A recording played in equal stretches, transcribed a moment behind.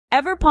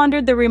Ever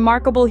pondered the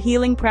remarkable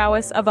healing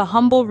prowess of a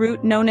humble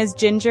root known as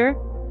ginger?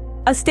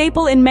 A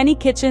staple in many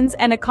kitchens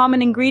and a common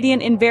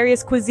ingredient in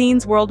various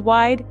cuisines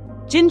worldwide,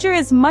 ginger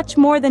is much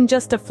more than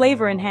just a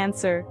flavor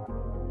enhancer.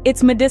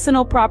 Its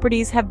medicinal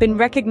properties have been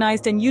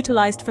recognized and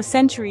utilized for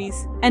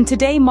centuries, and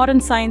today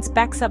modern science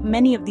backs up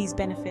many of these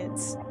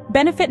benefits.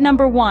 Benefit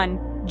number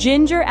 1.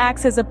 Ginger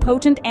acts as a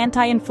potent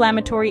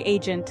anti-inflammatory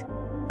agent.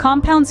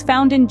 Compounds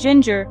found in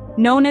ginger,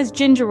 known as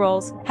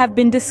gingerols, have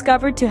been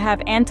discovered to have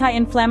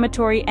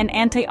anti-inflammatory and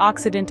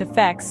antioxidant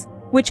effects,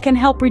 which can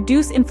help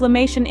reduce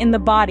inflammation in the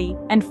body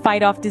and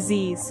fight off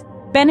disease.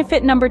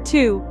 Benefit number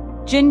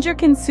 2. Ginger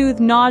can soothe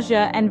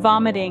nausea and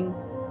vomiting.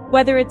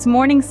 Whether it's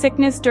morning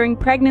sickness during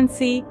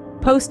pregnancy,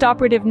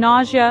 post-operative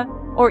nausea,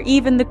 or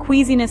even the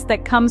queasiness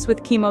that comes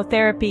with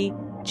chemotherapy,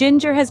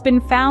 ginger has been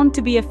found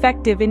to be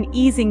effective in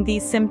easing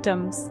these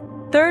symptoms.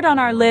 Third on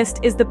our list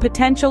is the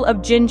potential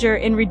of ginger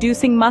in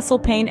reducing muscle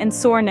pain and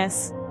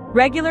soreness.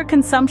 Regular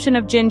consumption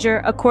of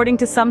ginger, according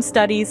to some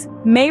studies,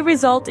 may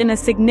result in a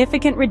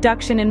significant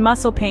reduction in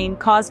muscle pain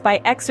caused by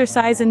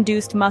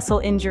exercise-induced muscle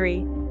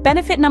injury.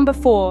 Benefit number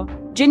 4.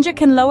 Ginger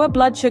can lower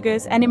blood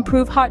sugars and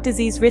improve heart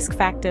disease risk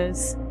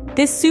factors.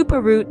 This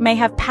superroot may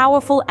have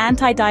powerful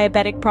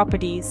anti-diabetic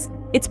properties.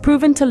 It's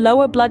proven to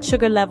lower blood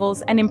sugar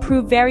levels and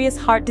improve various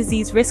heart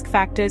disease risk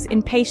factors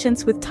in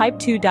patients with type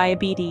 2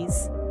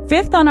 diabetes.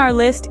 Fifth on our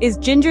list is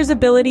ginger's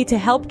ability to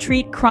help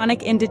treat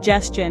chronic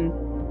indigestion.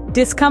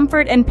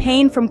 Discomfort and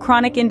pain from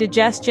chronic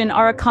indigestion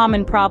are a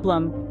common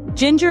problem.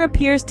 Ginger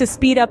appears to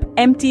speed up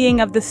emptying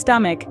of the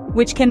stomach,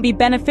 which can be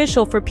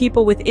beneficial for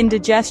people with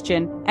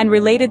indigestion and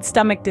related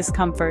stomach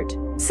discomfort.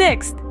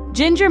 Sixth,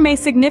 ginger may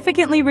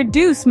significantly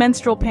reduce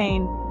menstrual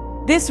pain.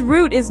 This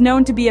root is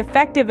known to be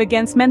effective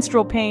against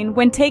menstrual pain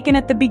when taken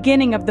at the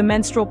beginning of the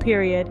menstrual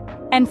period.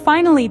 And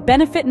finally,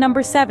 benefit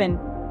number 7.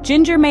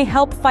 Ginger may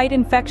help fight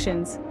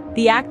infections.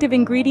 The active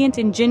ingredient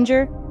in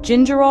ginger,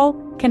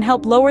 gingerol, can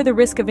help lower the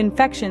risk of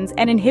infections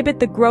and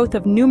inhibit the growth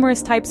of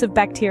numerous types of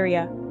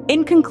bacteria.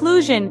 In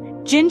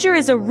conclusion, ginger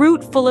is a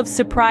root full of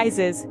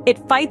surprises. It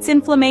fights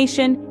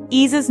inflammation,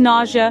 eases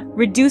nausea,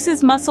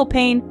 reduces muscle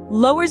pain,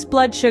 lowers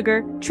blood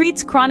sugar,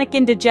 treats chronic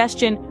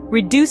indigestion,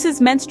 reduces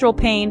menstrual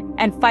pain,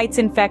 and fights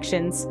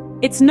infections.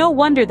 It's no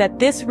wonder that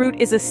this root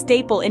is a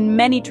staple in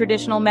many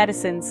traditional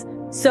medicines.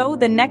 So,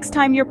 the next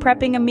time you're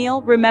prepping a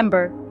meal,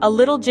 remember, a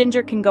little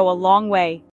ginger can go a long way.